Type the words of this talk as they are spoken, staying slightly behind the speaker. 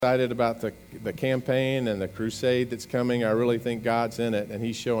Excited about the campaign and the crusade that's coming. I really think God's in it, and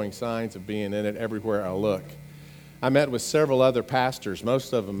He's showing signs of being in it everywhere I look. I met with several other pastors,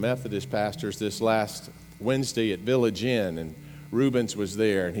 most of them Methodist pastors, this last Wednesday at Village Inn, and Rubens was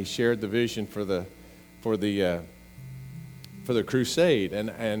there, and he shared the vision for the crusade.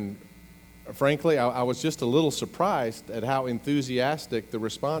 And frankly, I was just a little surprised at how enthusiastic the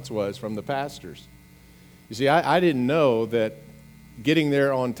response was from the pastors. You see, I didn't know that getting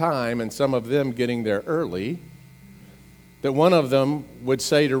there on time, and some of them getting there early, that one of them would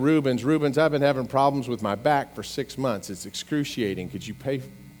say to Rubens, I've been having problems with my back for 6 months. It's excruciating. Could you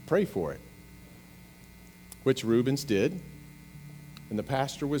pray for it? Which Rubens did, and the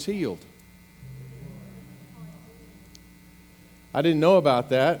pastor was healed. I didn't know about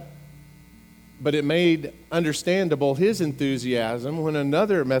that, but it made understandable his enthusiasm when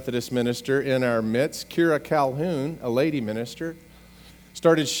another Methodist minister in our midst, Kira Calhoun, a lady minister,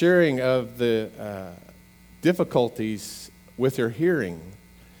 started sharing of the difficulties with her hearing.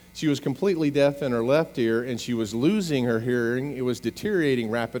 She was completely deaf in her left ear, and she was losing her hearing. It was deteriorating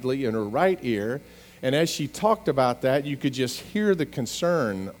rapidly in her right ear. And as she talked about that, you could just hear the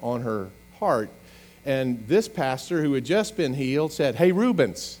concern on her heart. And this pastor, who had just been healed, said, "Hey,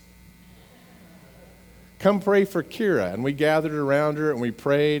 Rubens, come pray for Kira." And we gathered around her and we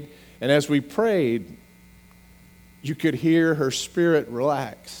prayed. And as we prayed, you could hear her spirit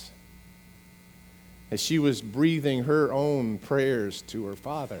relax as she was breathing her own prayers to her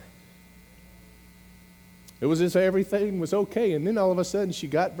Father. It was as if everything was okay, and then all of a sudden she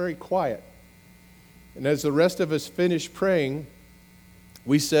got very quiet. And as the rest of us finished praying,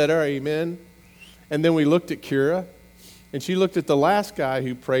 we said our amen, and then we looked at Kira, and she looked at the last guy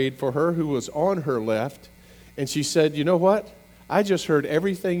who prayed for her, who was on her left, and she said, "You know what? I just heard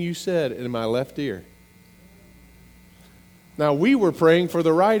everything you said in my left ear." Now, we were praying for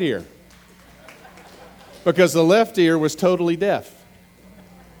the right ear because the left ear was totally deaf.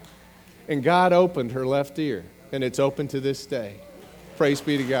 And God opened her left ear, and it's open to this day. Praise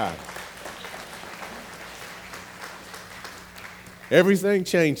be to God. Everything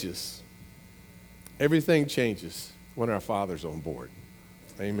changes. Everything changes when our Father's on board.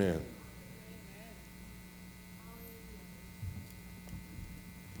 Amen.